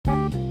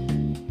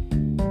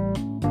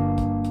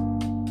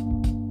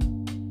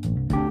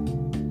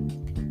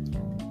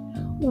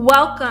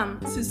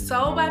Welcome to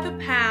Soul by the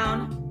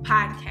Pound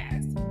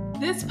podcast.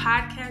 This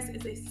podcast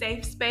is a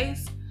safe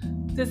space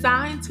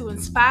designed to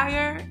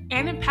inspire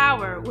and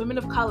empower women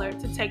of color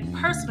to take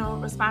personal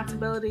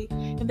responsibility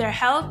in their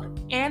health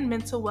and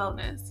mental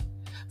wellness.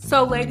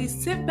 So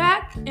ladies, sit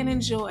back and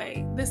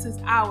enjoy. This is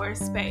our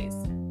space.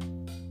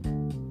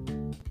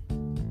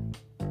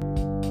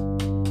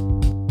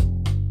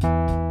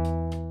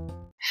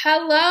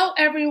 Hello,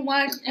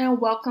 everyone, and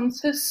welcome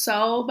to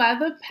Soul by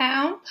the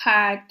Pound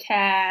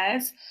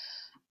podcast.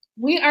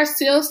 We are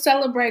still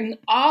celebrating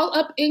All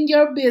Up in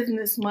Your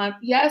Business Month.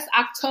 Yes,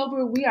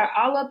 October, we are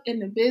all up in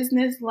the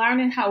business,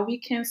 learning how we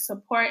can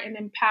support and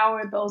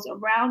empower those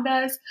around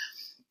us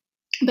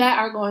that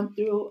are going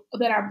through,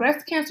 that are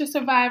breast cancer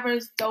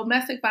survivors,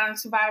 domestic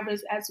violence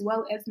survivors, as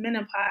well as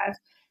menopause.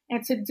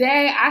 And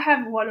today I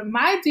have one of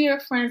my dear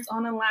friends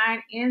on the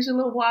line,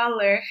 Angela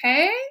Waller.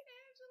 Hey.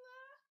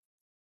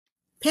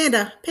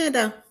 Panda. So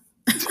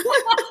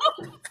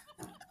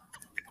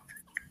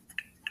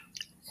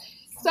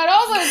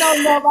those that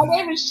don't know, my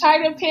name is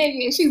China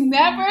Pena. She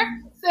never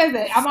says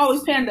it. I'm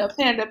always Panda,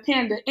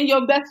 in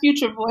your best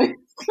future voice.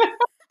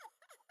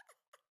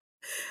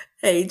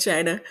 Hey,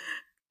 China.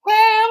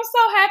 Hey, I'm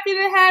so happy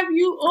to have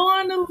you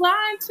on the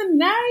line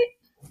tonight.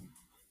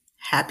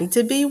 Happy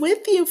to be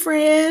with you,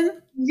 friend.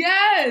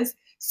 Yes.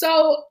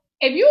 So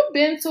if you've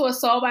been to a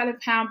Soul by the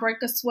Pound Break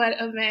a Sweat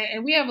event,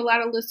 and we have a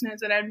lot of listeners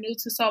that are new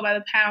to Soul by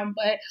the Pound,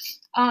 but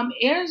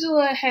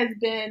Angela has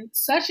been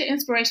such an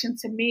inspiration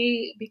to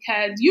me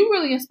because you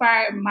really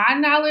inspired my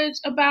knowledge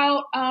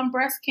about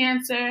breast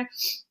cancer.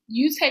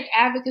 You take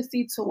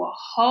advocacy to a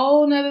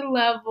whole nother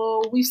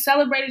level. We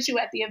celebrated you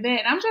at the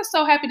event. I'm just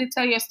so happy to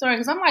tell your story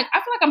because I feel like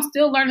I'm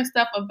still learning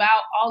stuff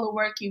about all the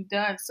work you've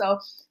done. So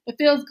it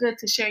feels good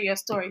to share your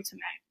story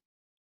tonight.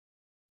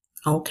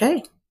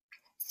 Okay.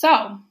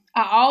 So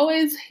I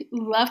always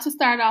love to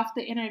start off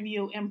the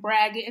interview and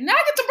brag it. And now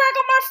I get to brag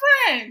on my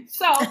friend.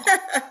 So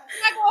can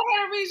I go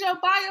ahead and read your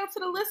bio to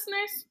the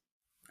listeners?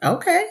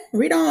 Okay,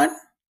 read on.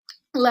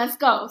 Let's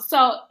go.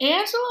 So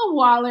Angela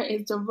Waller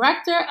is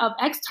Director of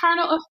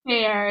External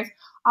Affairs,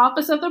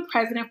 Office of the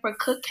President for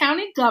Cook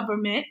County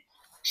Government.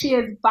 She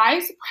is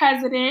Vice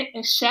President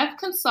and Chef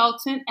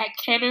Consultant at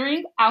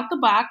Catering Out the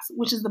Box,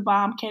 which is the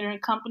bomb catering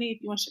company.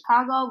 If you're in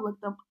Chicago, look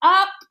them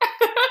up.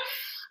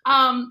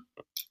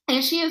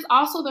 And she is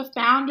also the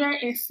founder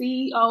and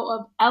CEO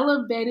of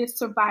Elevated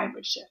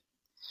Survivorship.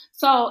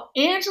 So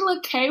Angela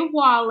K.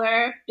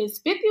 Waller is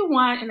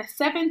 51 and a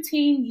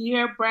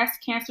 17-year breast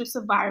cancer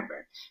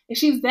survivor. And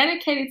she's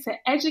dedicated to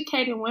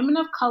educating women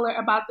of color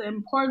about the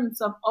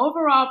importance of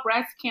overall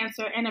breast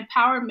cancer and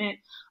empowerment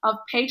of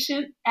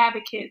patient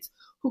advocates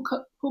who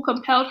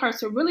compelled her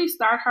to really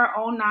start her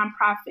own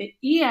nonprofit,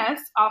 ES,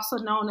 also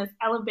known as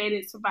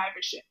Elevated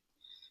Survivorship.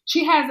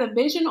 She has a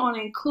vision on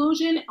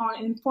inclusion,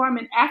 on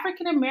informing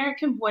African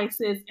American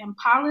voices in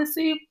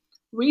policy,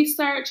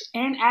 research,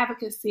 and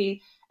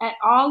advocacy at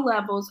all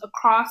levels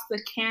across the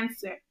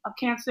cancer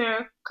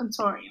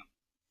consortium,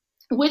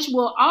 which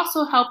will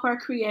also help her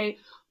create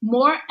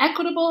more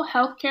equitable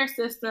healthcare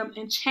system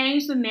and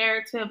change the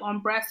narrative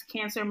on breast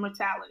cancer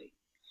mortality.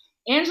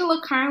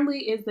 Angela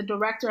currently is the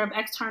Director of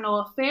External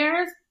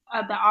Affairs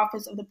of the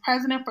Office of the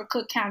President for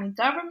Cook County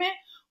Government,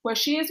 where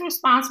she is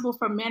responsible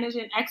for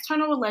managing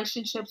external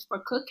relationships for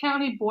Cook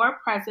County Board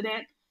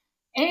President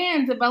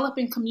and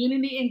developing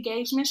community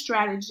engagement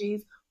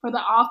strategies for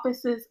the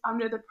offices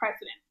under the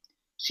President.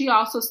 She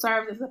also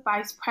serves as a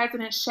Vice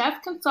President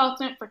Chef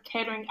Consultant for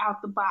Catering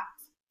Out the Box.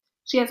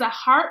 She has a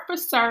heart for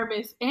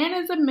service and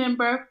is a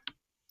member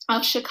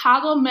of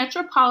Chicago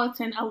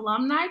Metropolitan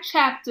Alumni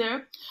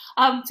Chapter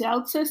of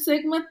Delta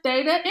Sigma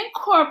Theta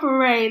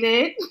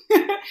Incorporated.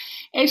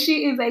 And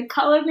she is a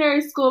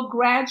culinary school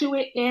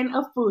graduate and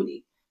a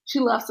foodie. She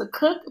loves to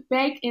cook,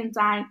 bake, and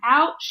dine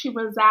out. She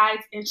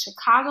resides in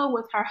Chicago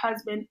with her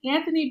husband,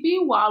 Anthony B.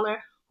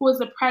 Waller, who is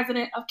the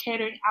president of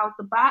Catering Out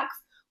the Box,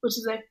 which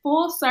is a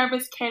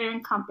full-service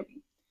catering company.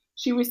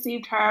 She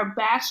received her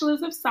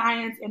Bachelor's of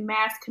Science in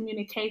Mass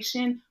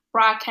Communication,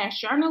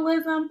 Broadcast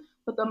Journalism,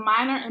 with a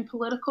minor in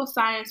Political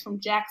Science from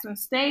Jackson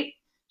State.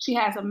 She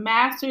has a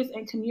Master's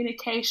in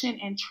Communication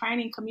and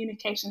Training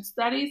Communication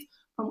Studies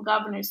from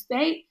Governor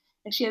State,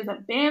 and she has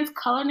Advanced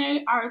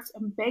Culinary Arts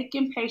and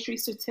Baking Pastry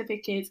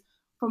Certificates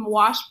from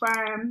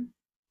Washburn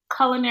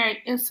Culinary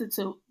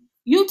Institute.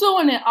 You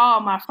doing it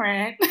all, my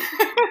friend.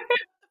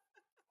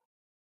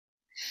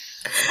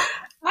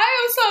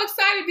 I am so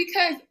excited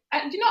because,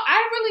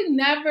 I really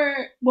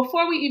never,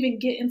 before we even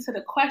get into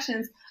the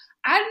questions,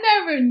 I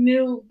never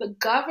knew the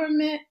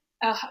government,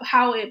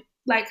 how it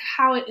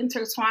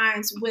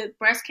intertwines with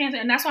breast cancer.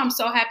 And that's why I'm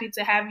so happy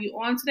to have you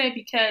on today,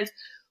 because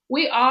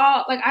we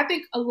all, I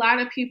think a lot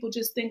of people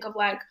just think of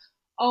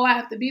oh, I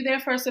have to be there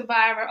for a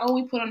survivor. Oh,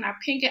 we put on our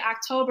pink in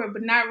October,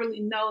 but not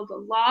really know the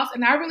loss.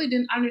 And I really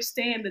didn't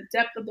understand the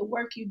depth of the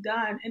work you've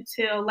done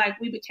until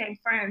we became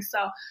friends. So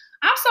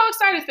I'm so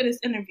excited for this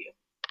interview.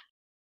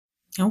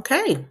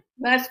 Okay.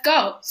 Let's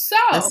go. So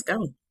let's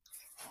go.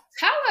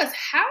 Tell us,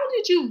 how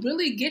did you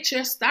really get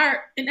your start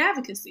in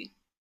advocacy?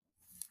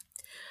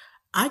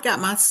 I got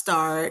my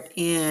start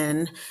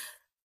and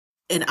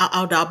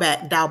I'll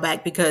dial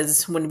back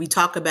because when we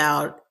talk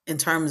about in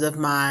terms of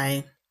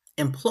my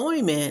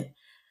employment,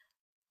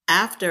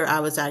 after I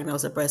was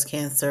diagnosed with breast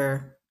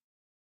cancer,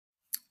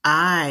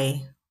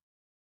 I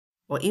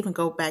or even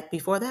go back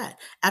before that,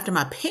 after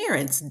my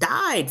parents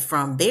died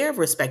from their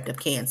respective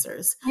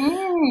cancers,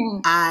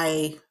 Mm,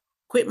 I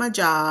quit my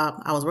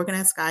job. I was working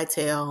at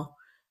SkyTel.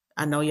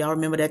 I know y'all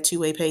remember that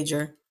two-way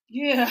pager.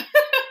 yeah.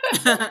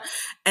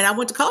 And I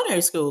went to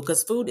culinary school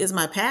because food is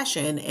my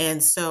passion.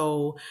 And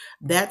so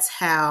that's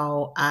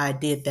how I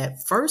did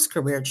that first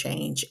career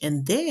change.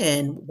 And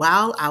then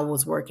while I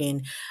was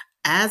working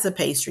as a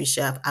pastry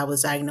chef, I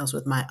was diagnosed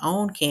with my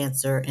own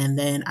cancer. And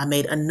then I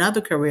made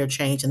another career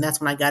change. And that's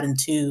when I got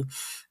into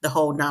the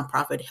whole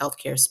nonprofit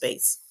healthcare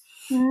space.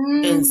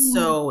 And Mm,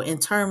 so, in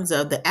terms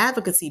of the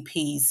advocacy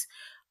piece,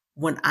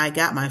 when I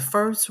got my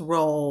first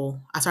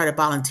role, I started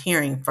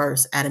volunteering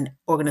first at an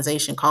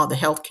organization called the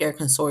Healthcare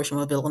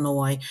Consortium of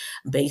Illinois,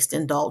 based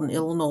in Dalton,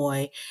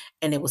 Illinois.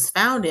 And it was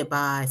founded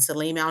by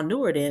Salim Al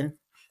Noureddin.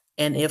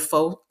 And if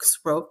folks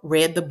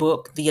read the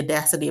book, The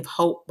Audacity of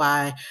Hope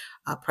by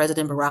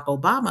President Barack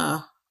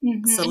Obama,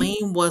 hmm.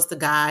 Salim was the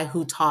guy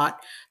who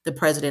taught the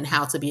president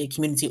how to be a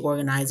community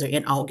organizer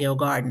in Altgeld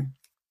Garden.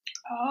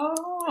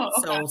 Oh,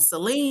 okay. So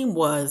Salim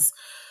was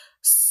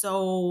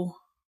so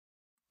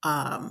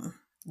um,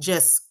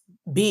 just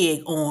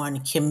big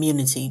on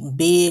community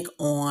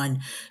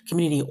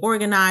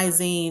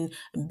organizing,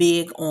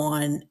 big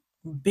on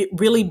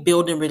really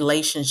building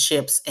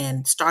relationships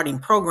and starting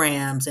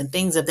programs and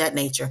things of that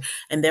nature.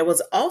 And there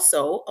was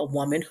also a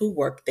woman who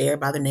worked there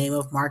by the name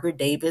of Margaret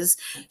Davis.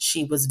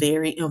 She was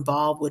very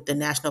involved with the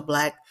National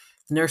Black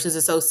Nurses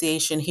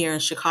Association here in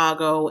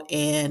Chicago.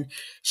 And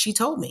she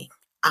told me,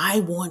 I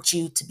want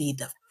you to be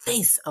the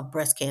face of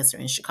breast cancer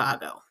in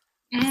Chicago.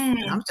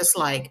 And I'm Mm. just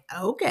like,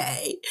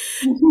 okay.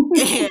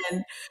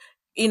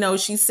 And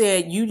she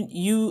said,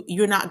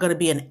 you're not going to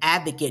be an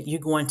advocate, you're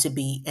going to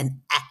be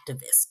an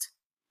activist.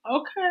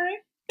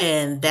 Okay.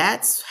 And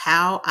that's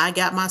how I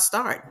got my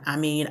start. I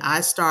mean,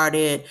 I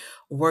started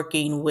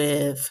working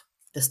with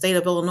the state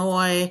of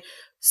Illinois,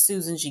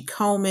 Susan G.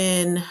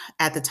 Komen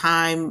at the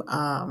time.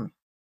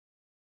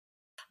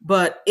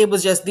 But it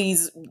was just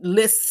these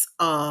lists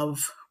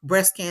of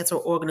breast cancer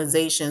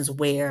organizations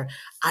where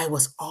I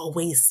was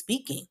always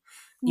speaking.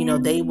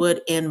 They Mm.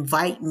 would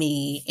invite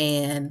me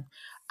and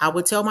I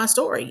would tell my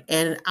story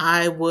and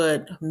I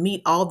would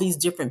meet all these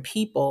different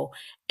people.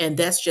 And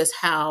that's just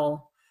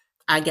how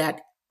I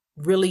got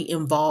really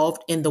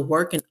involved in the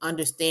work and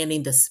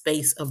understanding the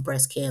space of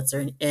breast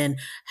cancer and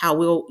how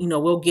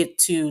we'll get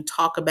to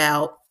talk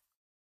about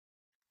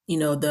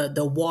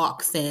the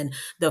walks and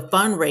the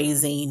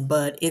fundraising,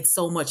 but it's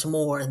so much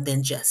more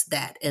than just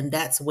that. And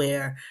that's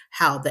where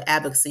how the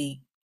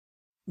advocacy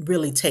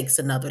really takes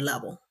another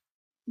level.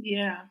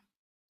 Yeah.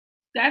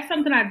 That's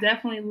something I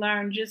definitely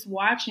learned just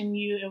watching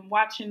you and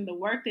watching the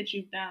work that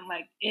you've done.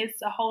 Like,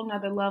 it's a whole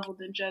nother level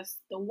than just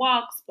the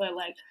walks, but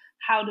like,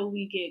 how do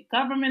we get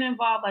government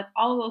involved? Like,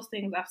 all of those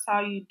things I saw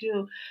you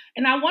do.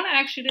 And I want to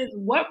ask you this: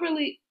 what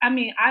really, I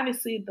mean,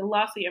 obviously, the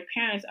loss of your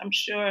parents, I'm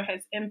sure,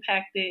 has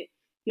impacted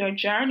your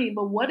journey,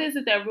 but what is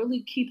it that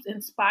really keeps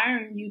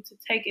inspiring you to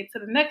take it to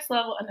the next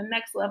level and the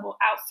next level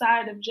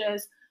outside of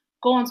just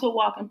going to a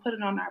walk and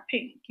putting on our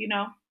pink, you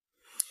know?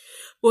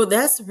 Well,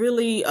 that's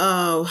really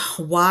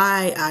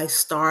why I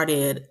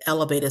started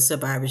Elevated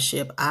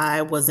Survivorship.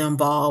 I was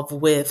involved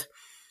with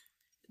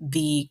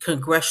the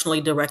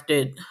congressionally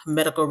directed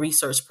medical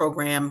research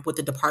program with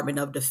the Department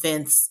of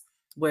Defense,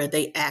 where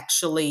they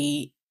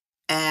actually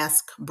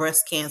ask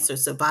breast cancer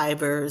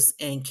survivors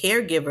and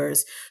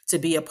caregivers to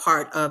be a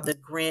part of the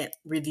grant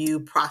review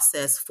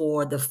process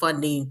for the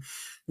funding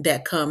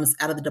that comes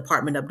out of the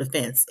Department of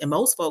Defense. And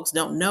most folks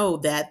don't know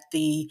that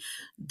the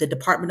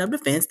Department of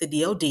Defense, the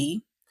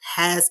DoD,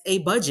 has a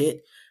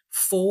budget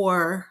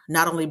for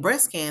not only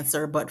breast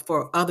cancer but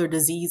for other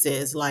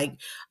diseases like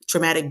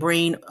traumatic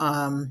brain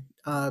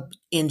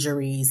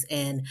injuries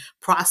and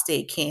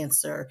prostate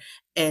cancer.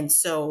 And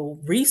so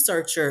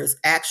researchers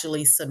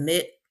actually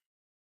submit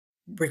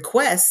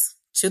requests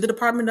to the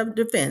Department of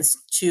Defense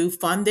to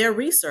fund their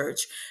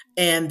research.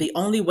 And the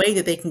only way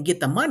that they can get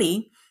the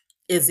money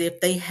is if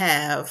they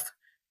have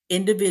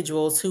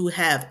individuals who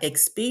have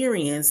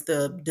experienced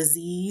the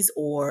disease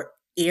or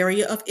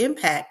area of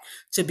impact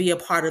to be a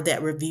part of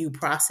that review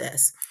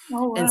process.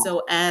 Oh, And wow.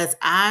 so as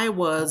I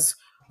was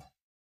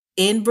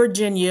in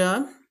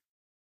Virginia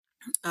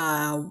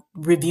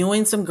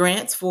reviewing some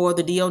grants for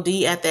the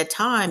DoD at that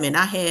time, and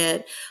I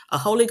had a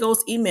Holy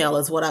Ghost email,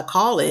 is what I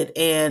call it.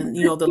 And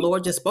the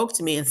Lord just spoke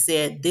to me and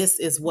said, "This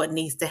is what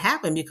needs to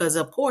happen," because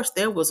of course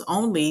there was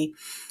only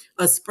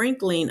a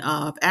sprinkling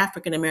of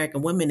African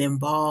American women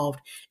involved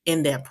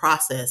in that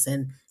process,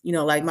 and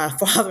like my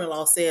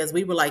father-in-law says,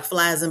 we were like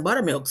flies in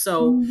buttermilk.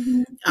 So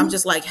I'm Mhm.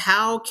 just like,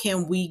 how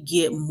can we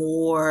get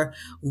more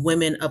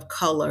women of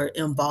color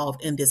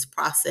involved in this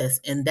process?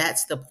 And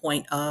that's the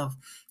point of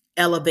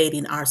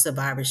elevating our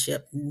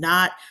survivorship,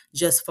 not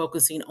just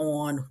focusing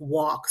on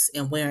walks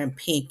and wearing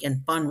pink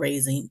and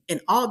fundraising. And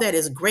all that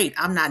is great.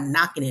 I'm not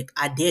knocking it.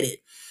 I did it.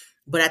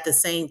 But at the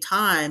same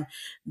time,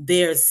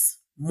 there's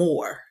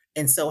more.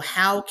 And so,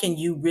 how can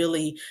you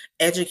really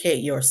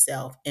educate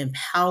yourself,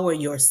 empower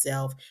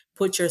yourself,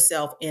 put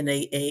yourself in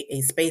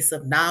a space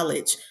of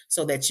knowledge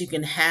so that you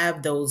can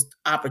have those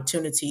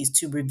opportunities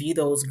to review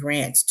those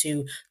grants,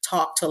 to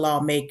talk to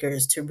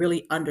lawmakers, to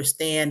really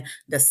understand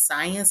the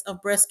science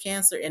of breast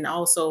cancer and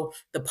also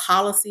the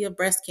policy of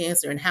breast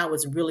cancer and how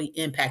it's really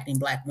impacting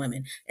Black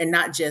women, and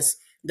not just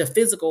the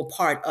physical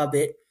part of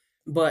it,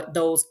 but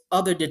those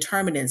other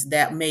determinants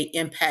that may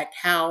impact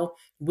how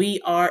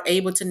we are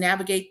able to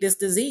navigate this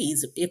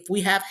disease. If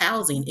we have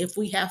housing, if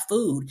we have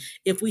food,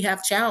 if we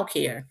have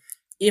childcare,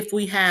 if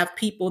we have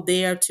people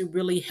there to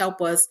really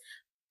help us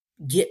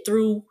get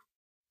through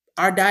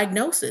our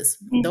diagnosis,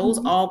 those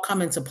all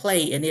come into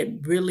play, and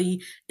it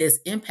really is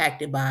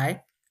impacted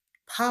by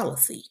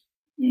policy.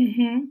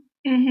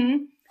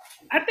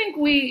 I think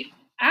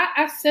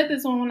I said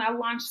this when I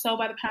launched Soul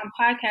by the Pound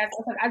podcast. I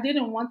was like, I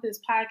didn't want this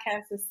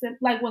podcast to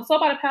like when Soul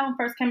by the Pound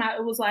first came out,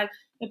 it was like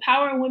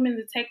empowering women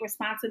to take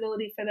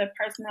responsibility for their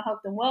personal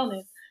health and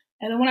wellness.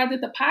 And then when I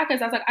did the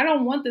podcast, I was like, I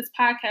don't want this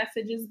podcast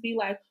to just be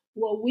like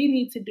what we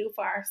need to do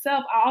for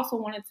ourselves. I also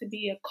want it to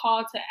be a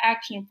call to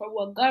action for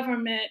what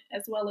government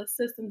as well as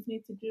systems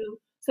need to do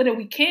so that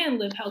we can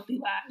live healthy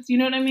lives. You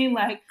know what I mean?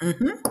 Like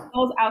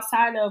those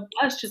outside of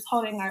us just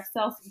holding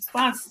ourselves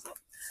responsible.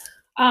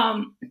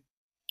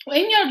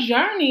 In your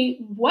journey,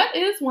 what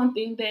is one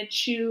thing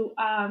that you,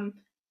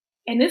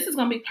 and this is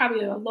going to be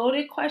probably a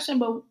loaded question,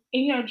 but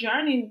in your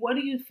journey, what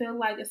do you feel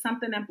like is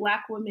something that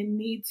Black women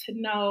need to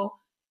know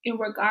in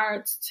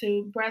regards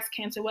to breast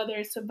cancer, whether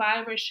it's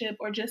survivorship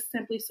or just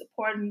simply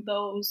supporting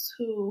those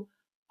who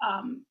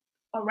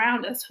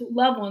around us,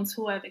 loved ones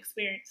who have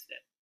experienced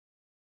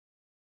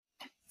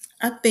it?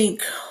 I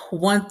think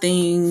one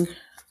thing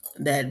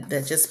that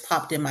just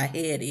popped in my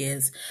head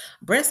is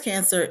breast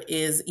cancer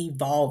is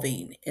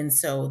evolving. And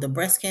so the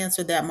breast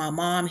cancer that my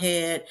mom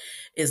had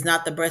is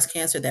not the breast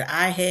cancer that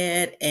I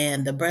had.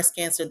 And the breast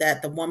cancer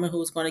that the woman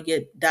who's going to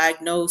get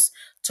diagnosed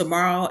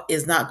tomorrow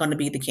is not going to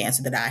be the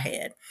cancer that I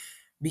had,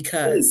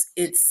 because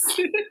it's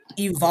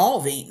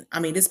evolving.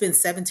 I mean, it's been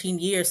 17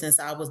 years since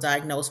I was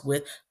diagnosed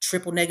with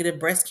triple negative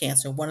breast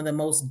cancer, one of the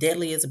most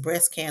deadliest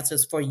breast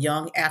cancers for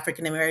young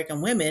African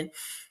American women.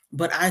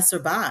 But I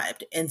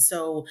survived. And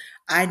so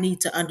I need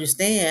to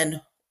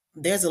understand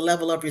there's a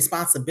level of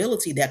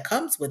responsibility that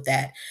comes with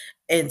that.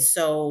 And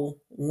so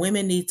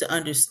women need to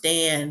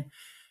understand,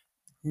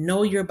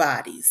 know your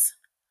bodies,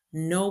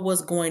 know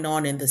what's going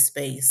on in the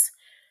space.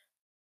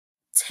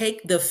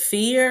 Take the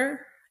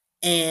fear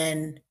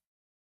and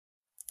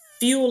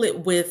fuel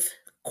it with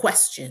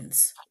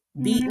questions.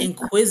 Be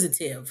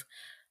inquisitive,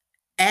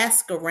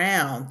 ask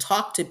around,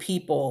 talk to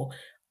people,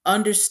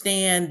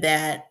 understand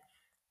that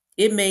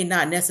it may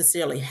not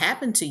necessarily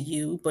happen to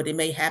you, but it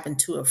may happen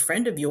to a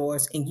friend of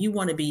yours, and you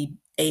want to be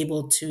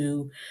able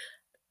to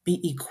be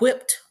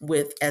equipped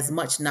with as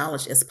much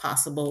knowledge as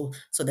possible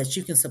so that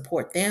you can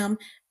support them.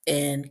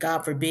 And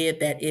God forbid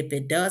that if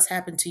it does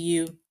happen to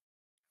you,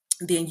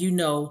 then you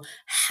know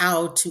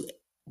how to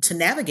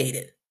navigate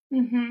it.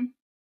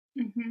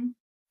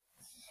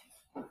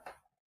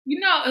 You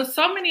know,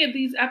 so many of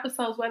these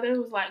episodes, whether it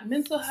was like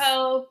mental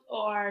health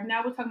or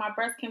now we're talking about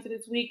breast cancer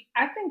this week,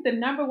 I think the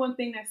number one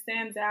thing that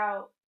stands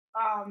out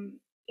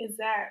is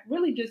that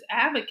really just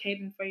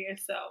advocating for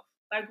yourself,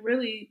 like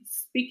really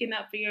speaking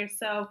up for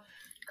yourself.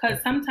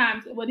 Because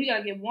sometimes, whether you got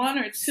to get 1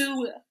 or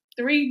 2,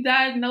 3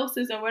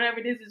 diagnoses or whatever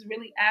it is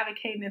really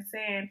advocating and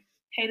saying,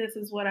 hey, this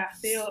is what I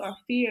feel or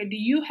fear. Do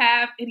you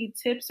have any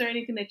tips or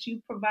anything that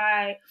you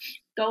provide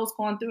those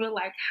going through it,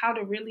 like how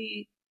to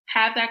really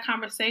have that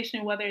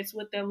conversation, whether it's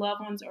with their loved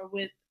ones or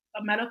with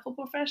a medical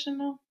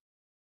professional?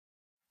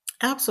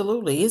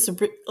 Absolutely. It's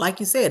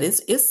like you said,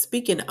 it's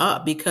speaking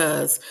up,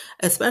 because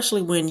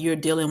especially when you're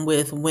dealing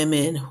with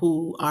women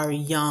who are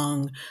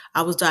young.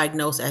 I was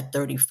diagnosed at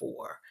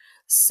 34.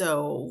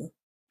 So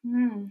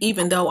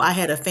even though I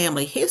had a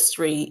family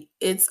history,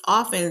 it's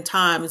often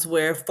times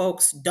where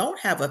folks don't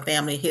have a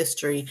family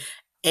history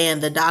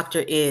and the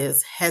doctor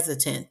is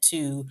hesitant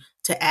to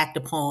act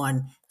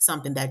upon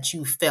something that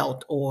you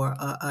felt or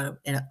a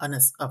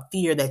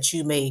fear that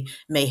you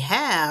may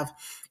have.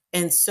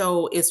 And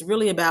so it's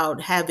really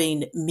about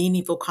having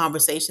meaningful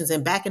conversations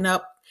and backing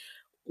up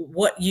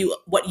what you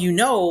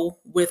know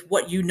with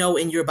what you know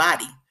in your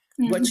body,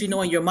 what you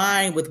know in your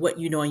mind with what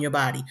you know in your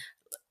body.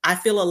 I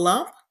feel a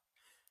lump.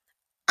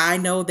 I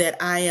know that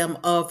I am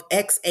of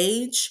X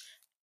age.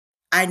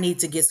 I need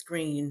to get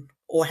screened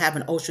or have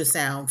an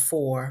ultrasound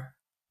for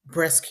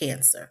breast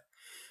cancer.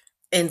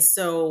 And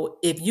so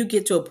if you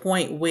get to a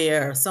point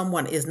where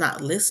someone is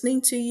not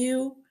listening to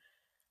you,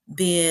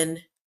 then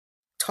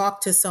talk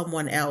to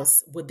someone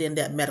else within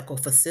that medical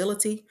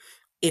facility.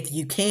 If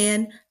you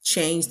can,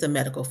 change the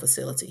medical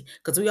facility.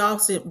 Because we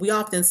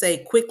often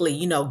say quickly,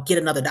 get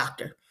another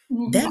doctor.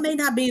 Mhm. That may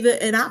not be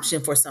an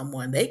option for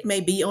someone. They may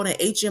be on an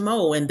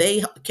HMO and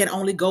they can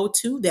only go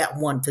to that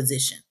one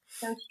physician.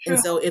 That's And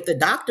true. so if the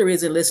doctor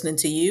isn't listening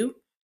to you,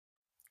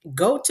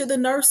 go to the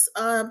nurse,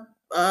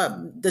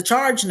 the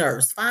charge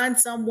nurse. Find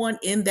someone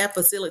in that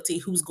facility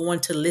who's going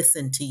to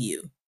listen to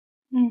you.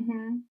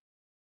 Mhm.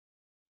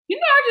 You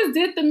know, I just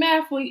did the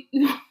math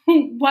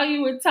while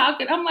you were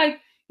talking. I'm like,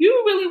 you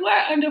really were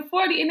under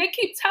 40. And they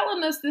keep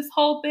telling us this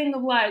whole thing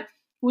of like,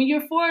 when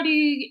you're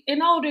 40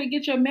 and older,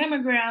 get your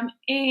mammogram.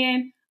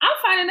 And I'm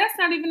finding that's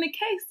not even the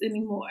case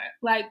anymore.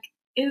 Like,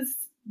 it's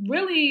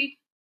really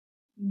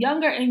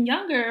younger and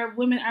younger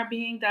women are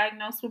being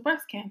diagnosed with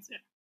breast cancer.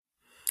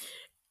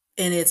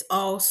 And it's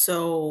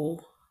also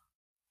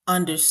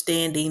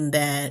understanding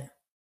that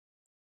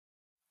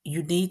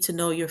you need to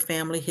know your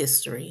family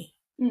history,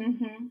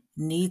 Mm-hmm.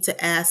 need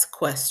to ask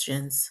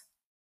questions,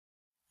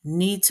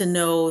 need to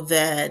know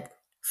that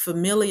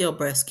familial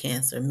breast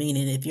cancer,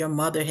 meaning if your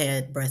mother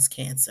had breast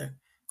cancer,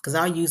 because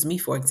I'll use me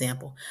for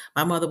example.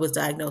 My mother was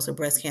diagnosed with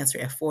breast cancer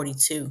at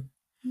 42.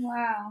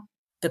 Wow.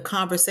 The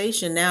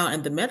conversation now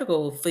in the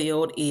medical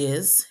field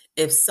is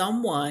if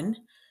someone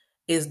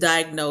is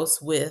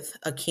diagnosed with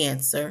a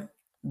cancer,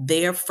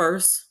 their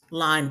first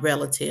line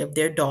relative,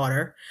 their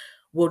daughter,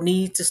 will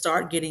need to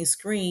start getting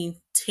screened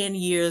 10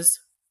 years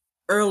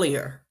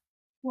earlier.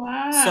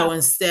 Wow. So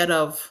instead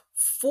of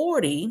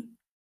 40,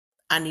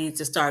 I needed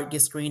to start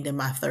get screened in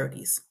my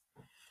 30s.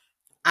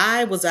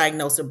 I was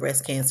diagnosed with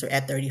breast cancer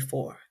at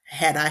 34.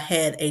 Had I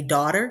had a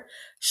daughter,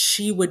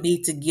 she would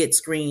need to get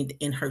screened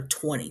in her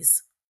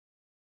 20s.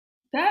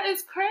 That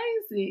is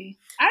crazy.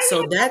 I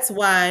So didn't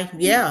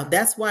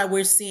that's why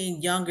we're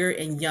seeing younger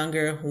and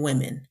younger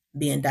women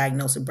being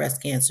diagnosed with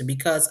breast cancer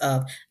because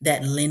of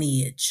that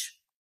lineage.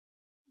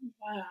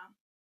 Wow.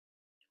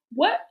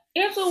 What,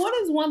 Angela, what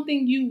is one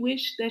thing you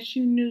wish that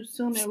you knew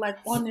sooner, like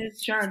on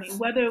this journey,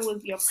 whether it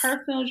was your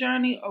personal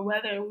journey or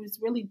whether it was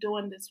really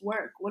doing this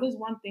work? What is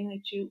one thing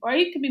that you, or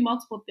it could be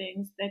multiple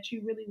things that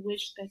you really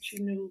wish that you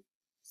knew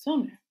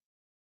sooner?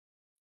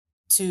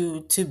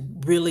 To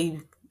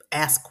really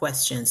ask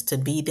questions, to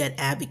be that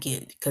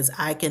advocate, because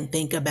I can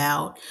think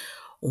about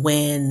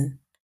when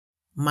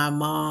my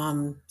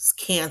mom's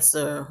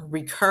cancer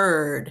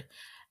recurred.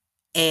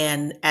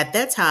 And at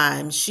that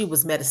time, she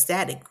was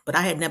metastatic, but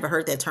I had never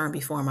heard that term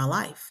before in my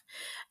life.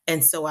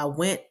 And so I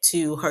went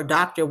to her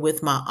doctor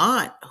with my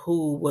aunt,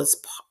 who was,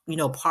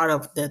 part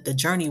of the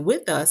journey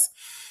with us.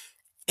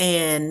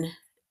 And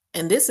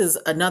and this is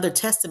another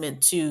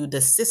testament to the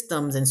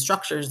systems and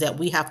structures that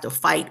we have to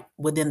fight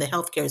within the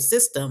healthcare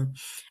system.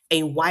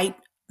 A white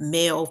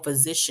male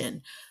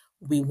physician.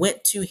 We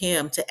went to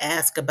him to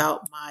ask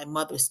about my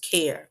mother's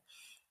care.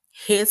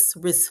 His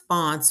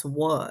response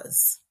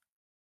was,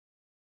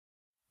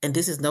 and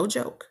this is no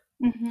joke,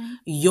 Mm-hmm.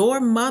 your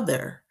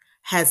mother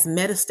has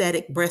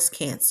metastatic breast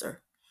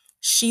cancer.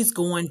 She's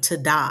going to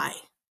die.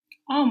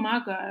 Oh my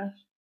gosh.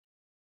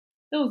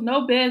 There was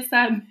no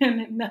bedside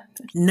manner,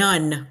 nothing.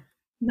 None.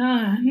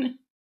 None.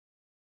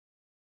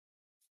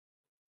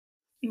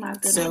 My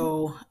goodness.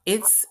 So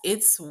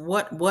it's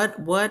what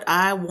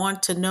I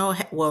want to know,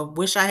 well,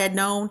 wish I had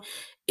known,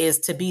 is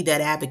to be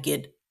that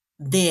advocate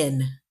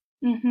then,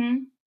 Mm-hmm.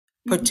 Mm-hmm.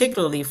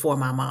 particularly for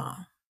my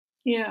mom.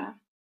 Yeah.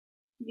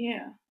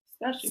 Yeah.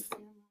 Especially for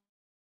your mom.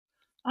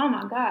 Oh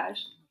my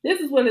gosh. This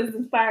is what has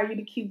inspired you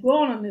to keep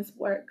going on this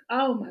work.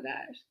 Oh my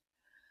gosh.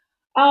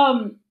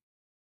 Um,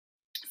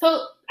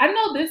 so I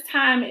know this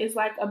time is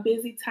like a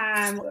busy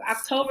time.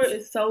 October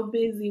is so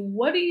busy.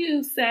 What do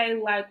you say,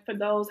 like, for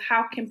those,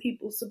 how can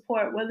people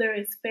support, whether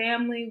it's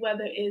family,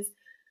 whether it's,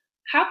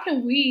 how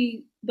can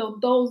we,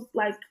 those,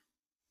 like,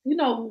 you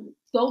know,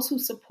 those who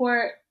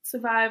support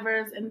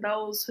survivors and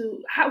those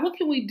who, how, what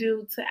can we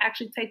do to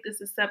actually take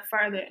this a step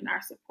further in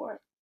our support?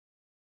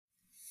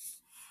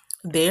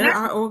 There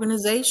are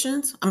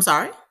organizations. I'm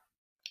sorry.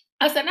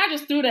 I said, I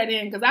just threw that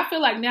in because I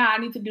feel like now I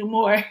need to do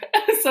more.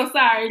 So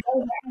sorry. That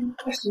was my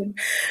question.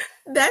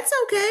 That's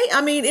okay.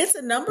 I mean, it's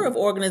a number of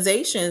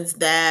organizations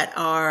that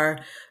are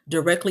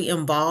directly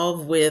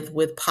involved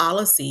with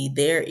policy.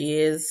 There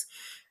is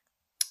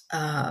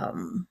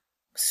um,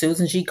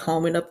 Susan G.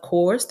 Komen, of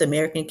course. The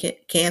American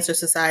Cancer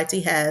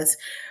Society has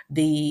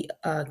the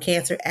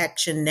Cancer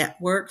Action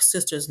Network.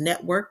 Sisters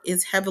Network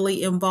is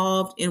heavily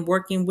involved in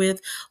working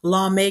with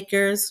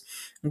lawmakers.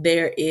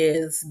 There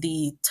is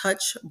the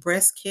Touch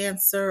Breast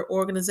Cancer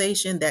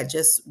organization that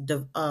just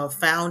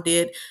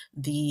founded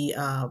the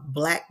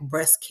Black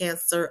Breast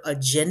Cancer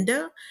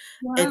Agenda.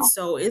 And Wow.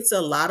 so it's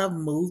a lot of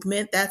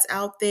movement that's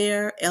out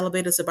there.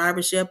 Elevated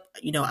survivorship,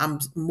 I'm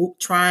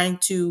trying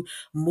to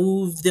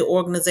move the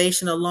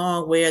organization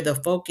along where the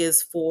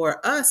focus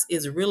for us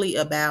is really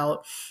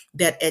about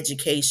that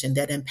education,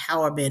 that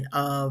empowerment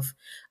of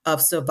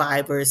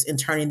survivors and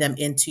turning them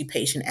into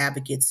patient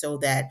advocates so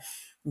that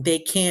they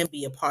can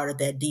be a part of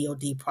that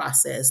DOD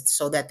process,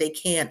 so that they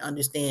can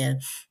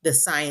understand the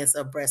science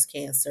of breast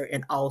cancer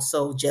and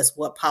also just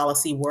what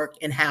policy work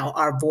and how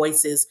our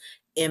voices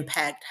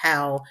impact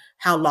how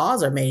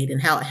laws are made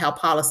and how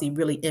policy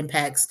really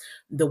impacts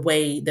the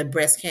way that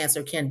breast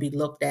cancer can be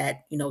looked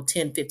at,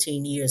 10,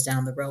 15 years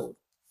down the road.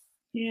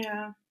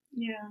 Yeah,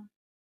 yeah.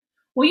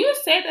 When you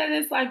say that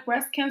it's like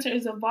breast cancer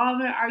is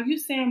evolving, are you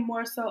saying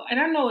more so? And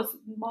I know it's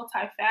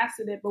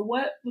multifaceted, but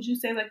what would you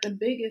say like the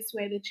biggest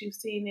way that you've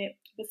seen it,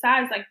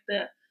 besides like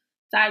the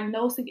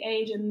diagnostic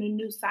age and the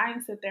new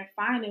science that they're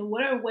finding?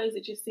 What are ways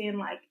that you're seeing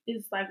like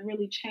is like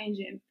really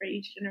changing for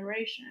each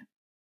generation?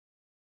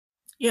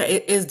 Yeah,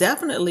 it is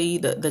definitely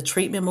the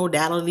treatment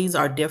modalities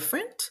are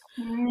different.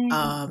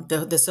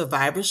 Mm. The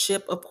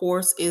survivorship, of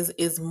course,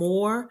 is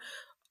more.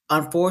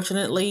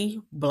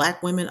 Unfortunately,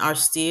 Black women are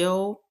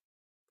still,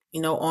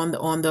 on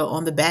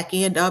the back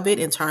end of it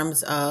in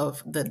terms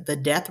of the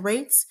death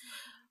rates,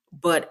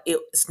 but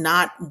it's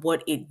not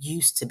what it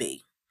used to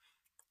be.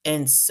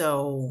 And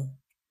so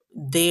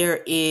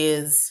there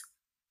is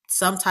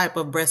some type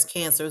of breast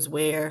cancers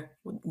where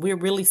we're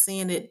really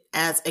seeing it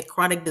as a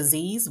chronic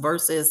disease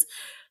versus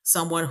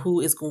someone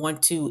who is going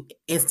to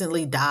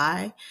instantly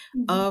die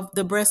Mhm. of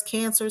the breast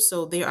cancer.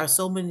 So there are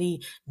so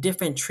many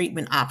different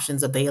treatment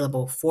options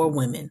available for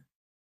women.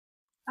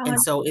 I And like.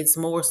 so it's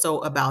more so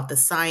about the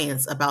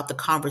science, about the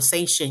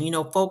conversation.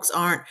 Folks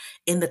aren't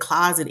in the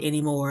closet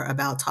anymore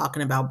about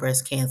talking about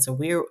breast cancer.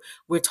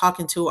 We're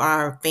talking to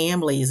our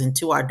families and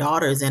to our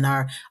daughters and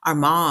our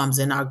moms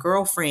and our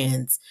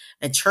girlfriends,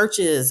 and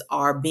churches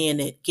are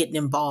getting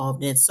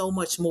involved, and it's so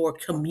much more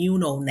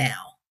communal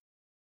now.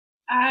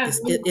 I It's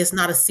agree. it, it's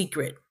not a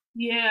secret.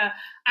 Yeah,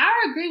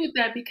 I agree with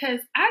that because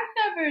I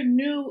never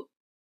knew.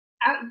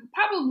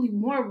 Probably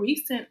more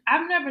recent.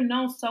 I've never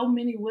known so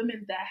many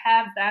women that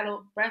have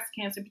battled breast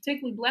cancer,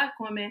 particularly Black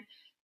women,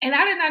 and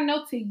I did not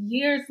know till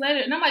years later.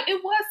 And I'm like,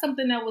 it was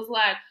something that was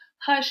like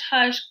hush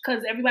hush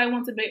because everybody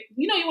wants to be,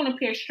 you want to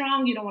appear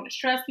strong, you don't want to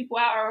stress people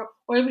out,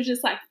 or it was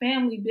just like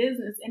family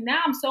business. And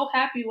now I'm so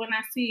happy when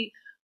I see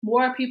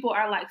more people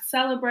are like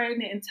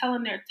celebrating it and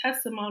telling their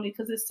testimony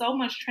because there's so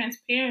much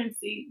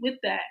transparency with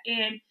that.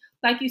 And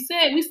like you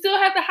said, we still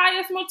have the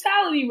highest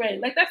mortality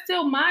rate. Like that's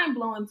still mind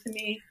blowing to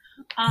me.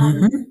 Um,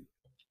 Mhm.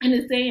 in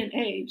this day and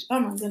age. Oh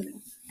my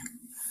goodness.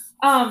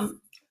 Um,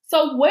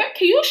 so where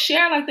can you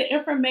share like the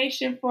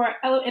information for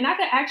and I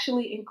could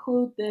actually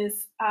include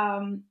this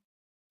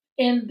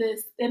in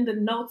the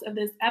notes of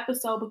this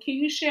episode, but can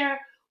you share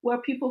where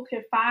people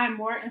can find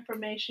more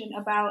information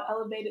about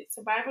elevated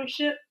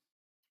survivorship?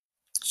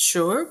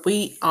 Sure.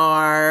 We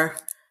are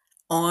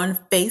on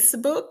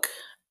Facebook.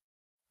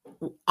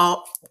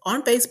 all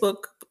on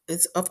Facebook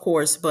is of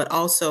course, but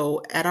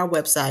also at our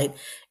website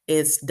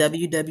is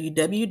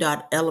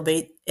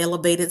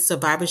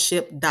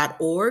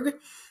www.elevatedsurvivorship.org.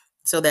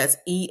 So that's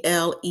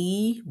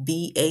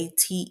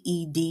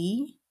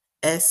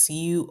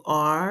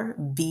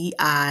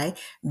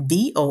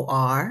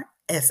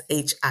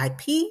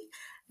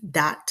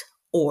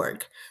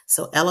ELEVATEDSURVIVORSHIP.org.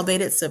 So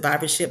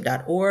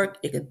elevatedsurvivorship.org.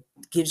 It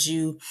gives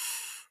you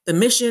the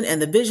mission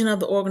and the vision of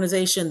the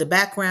organization, the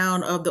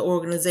background of the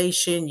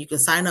organization. You can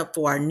sign up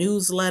for our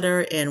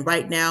newsletter. And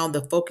right now,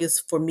 the focus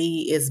for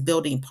me is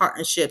building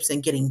partnerships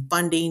and getting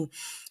funding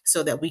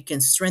so that we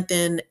can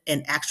strengthen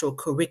an actual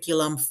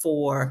curriculum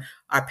for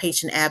our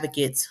patient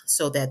advocates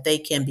so that they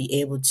can be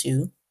able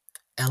to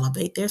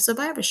elevate their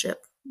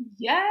survivorship.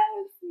 Yes,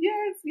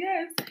 yes,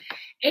 yes.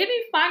 Any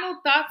final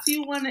thoughts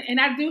you want to? And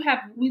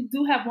we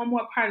do have one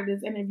more part of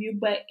this interview,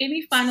 but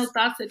any final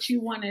thoughts that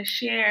you want to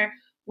share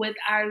with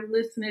our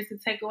listeners to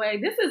take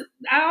away?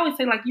 I always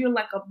say like you're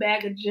like a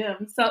bag of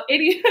gems. So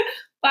any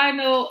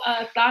final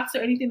thoughts or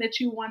anything that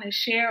you want to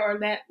share or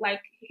that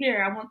like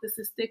here, I want this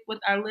to stick with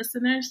our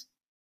listeners?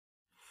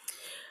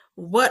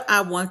 What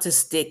I want to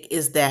stick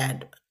is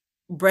that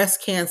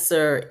breast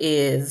cancer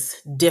is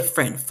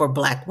different for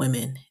Black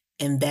women,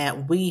 and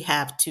that we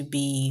have to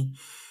be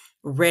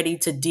ready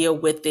to deal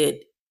with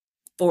it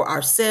for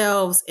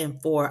ourselves and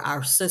for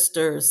our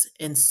sisters.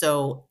 And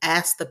so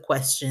ask the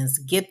questions,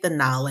 get the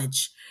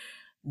knowledge,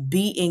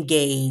 be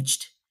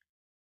engaged.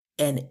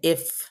 And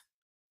if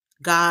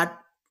God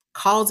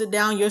calls it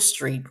down your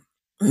street,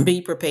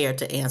 be prepared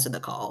to answer the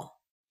call.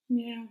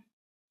 Yeah,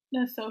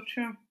 that's so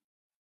true.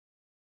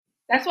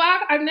 That's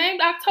why I named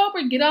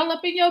October Get All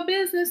Up in Your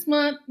Business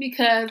Month,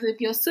 because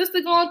if your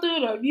sister going through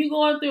it or if you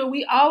going through it,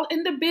 we all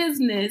in the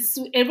business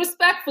and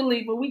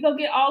respectfully, but we go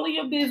get all of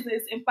your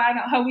business and find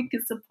out how we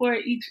can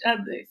support each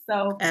other.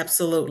 So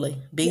Absolutely.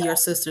 Be yeah, your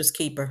sister's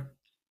keeper.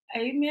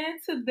 amen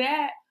to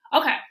that.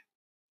 Okay,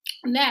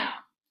 now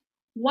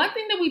one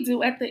thing that we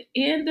do at the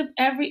end of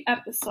every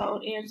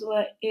episode,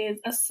 Angela, is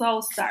a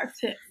soul star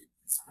tip.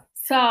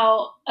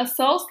 So, a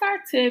Soul Star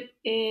tip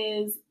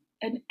is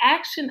an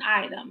action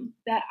item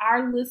that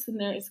our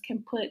listeners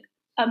can put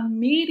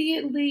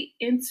immediately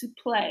into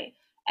play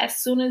as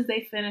soon as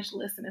they finish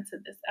listening to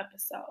this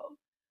episode.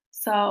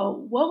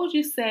 So, what would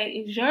you say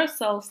is your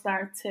Soul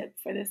Star tip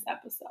for this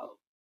episode?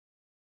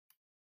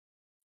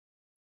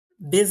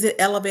 Visit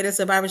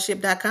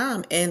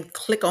elevatedsurvivorship.com and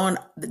click on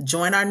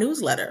join our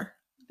newsletter.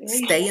 There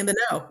you Stay go. in the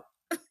know.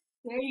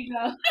 There you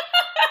go.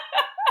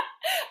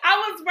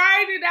 I was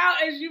writing it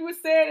out as you were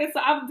saying it, so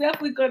I'm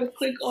definitely going to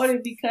click on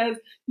it because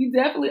you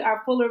definitely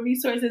are full of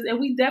resources, and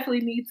we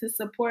definitely need to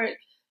support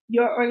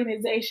your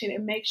organization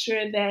and make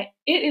sure that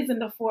it is in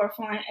the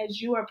forefront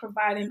as you are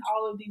providing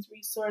all of these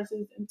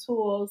resources and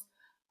tools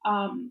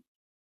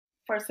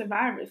for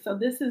survivors. So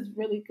this is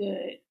really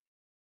good.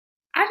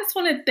 I just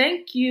want to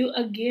thank you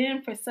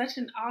again for such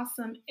an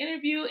awesome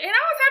interview. And I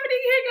was happy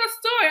to hear your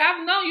story.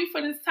 I've known you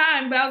for this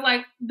time, but I was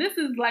like, this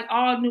is like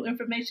all new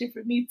information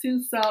for me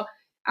too. So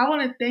I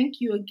want to thank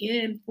you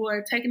again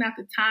for taking out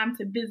the time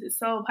to visit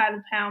Soul by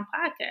the Pound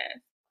podcast.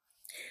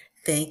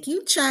 Thank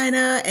you,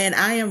 China. And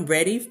I am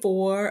ready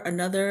for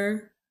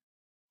another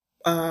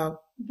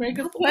Break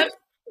a sweat.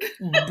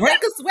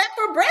 Break a sweat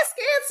for breast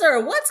cancer.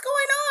 What's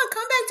going on?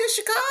 Come back to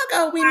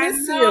Chicago. We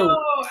miss you.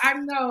 I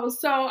know.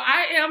 So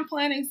I am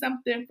planning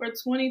something for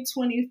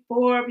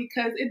 2024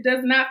 because it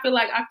does not feel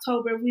like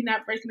October if we're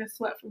not breaking a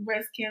sweat for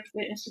breast cancer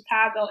in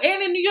Chicago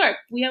and in New York.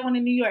 We have one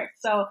in New York.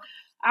 So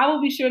I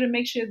will be sure to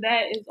make sure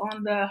that is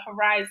on the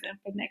horizon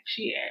for next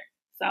year.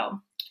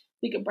 So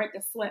we can break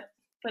a sweat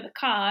for the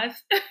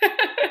cause.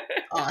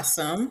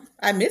 Awesome.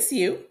 I miss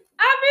you.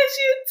 I miss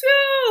you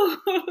too.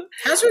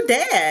 How's your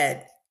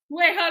dad?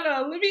 Wait, hold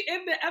on. Let me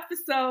end the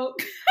episode.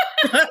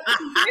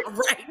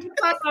 Right.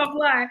 Talk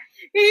offline.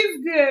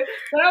 He's good.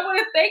 But I want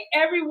to thank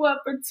everyone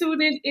for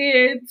tuning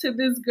in to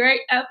this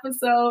great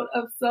episode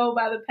of Soul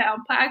by the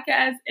Pound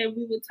podcast, and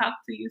we will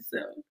talk to you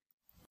soon.